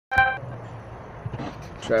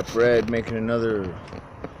Trap Red making another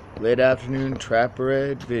late afternoon Trap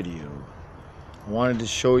Red video. I wanted to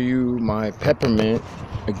show you my peppermint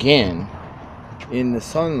again in the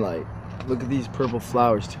sunlight. Look at these purple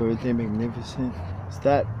flowers too, aren't they magnificent? Is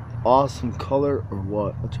that awesome color or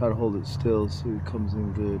what? I'll try to hold it still so it comes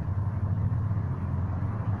in good.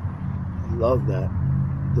 I love that.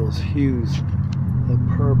 Those hues, that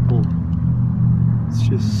purple. It's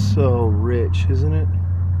just so rich, isn't it?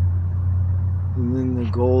 And then the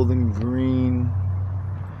golden green.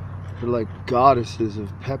 They're like goddesses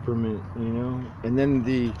of peppermint, you know? And then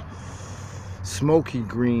the smoky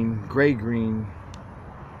green, gray green.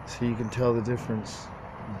 So you can tell the difference.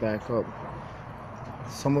 Back up.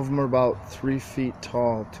 Some of them are about 3 feet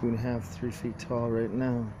tall, 2.5, 3 feet tall right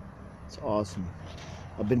now. It's awesome.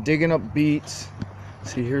 I've been digging up beets.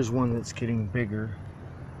 See, here's one that's getting bigger.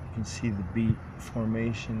 You can see the beet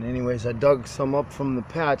formation. Anyways, I dug some up from the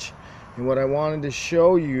patch, and what I wanted to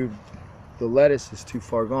show you, the lettuce is too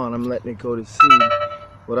far gone. I'm letting it go to seed.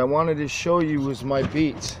 What I wanted to show you was my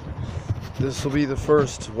beets. This will be the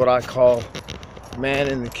first, what I call, man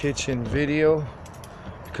in the kitchen video,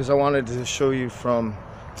 because I wanted to show you from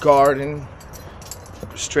garden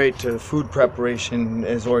straight to food preparation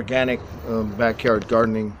as organic backyard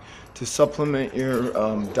gardening to supplement your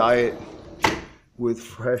diet with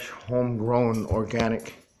fresh homegrown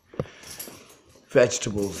organic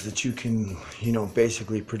vegetables that you can, you know,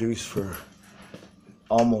 basically produce for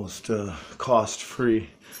almost cost-free,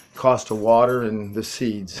 cost of water and the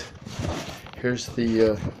seeds. Here's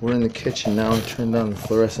the we're in the kitchen now. I turned on the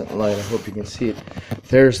fluorescent light. I hope you can see it.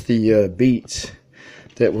 There's the beets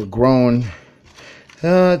that were grown.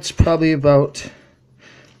 It's probably about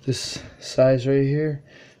this size right here.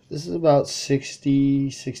 This is about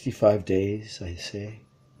 65 days, I say.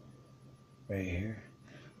 Right here.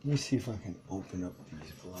 Let me see if I can open up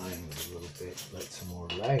these blinds a little bit. Let some more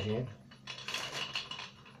light in.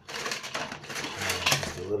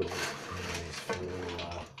 Just a little bit. Anyways, for a little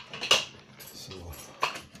while. So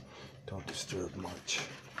don't disturb much.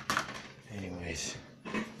 Anyways,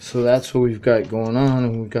 so that's what we've got going on,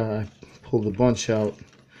 and I pulled a bunch out.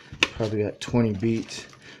 Probably got 20 beets.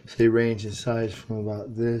 So they range in size from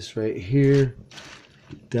about this right here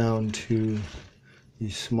down to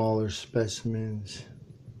these smaller specimens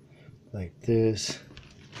like this.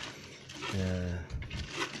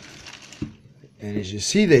 And as you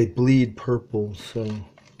see, they bleed purple. So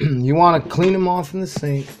you want to clean them off in the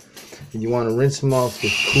sink, and you want to rinse them off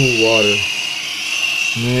with cool water.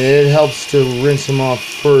 It helps to rinse them off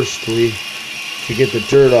firstly to get the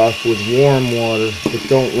dirt off with warm water, but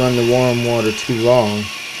don't run the warm water too long.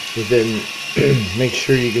 But then make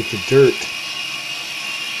sure you get the dirt.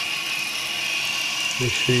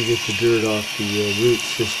 Make sure you get the dirt off the root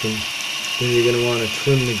system. Then you're going to want to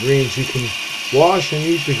trim the greens. You can wash and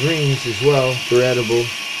eat the greens as well. They're edible.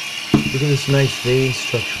 Look at this nice vein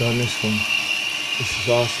structure on this one. This is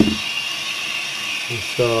awesome.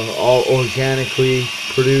 It's all organically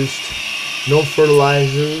produced. No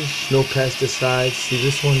fertilizers, no pesticides. See,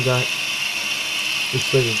 this one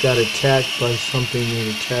looks like it got attacked by something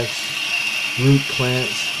that attacks root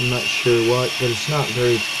plants. I'm not sure what, but it's not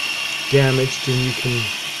very damaged, and you can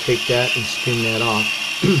take that and skin that off.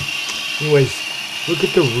 Anyways, look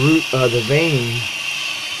at the root, the vein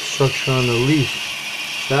structure on the leaf.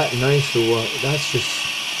 Is that nice or what? That's just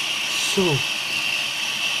so,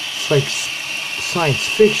 it's like science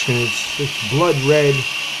fiction. It's blood red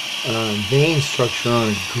vein structure on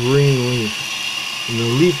a green leaf. And the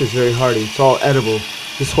leaf is very hardy. It's all edible.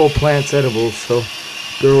 This whole plant's edible, so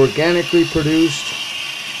they're organically produced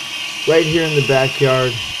right here in the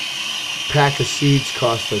backyard. Pack of seeds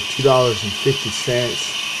cost like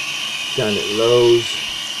 $2.50 down at Lowe's.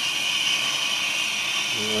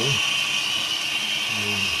 You know,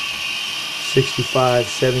 65,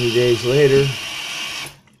 70 days later.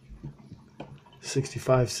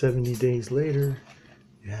 65, 70 days later,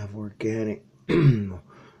 you have organic,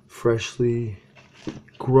 freshly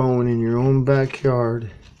grown in your own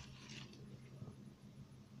backyard.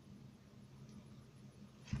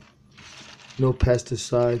 No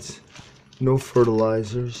pesticides, no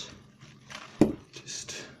fertilizers,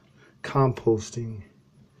 just composting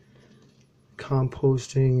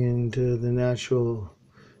and the natural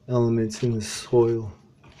elements in the soil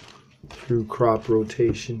through crop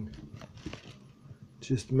rotation.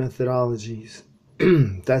 Just methodologies.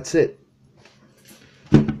 That's it.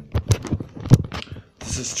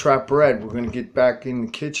 This is Trap Red. We're going to get back in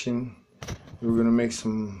the kitchen. We're going to make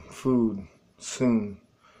some food soon.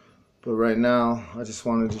 But right now, I just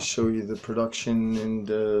wanted to show you the production and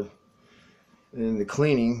the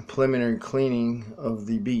cleaning, preliminary cleaning of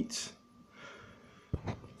the beets.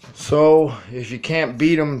 So, if you can't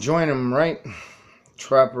beat them, join them, right?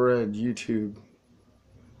 Trapper at YouTube.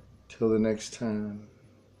 Till the next time.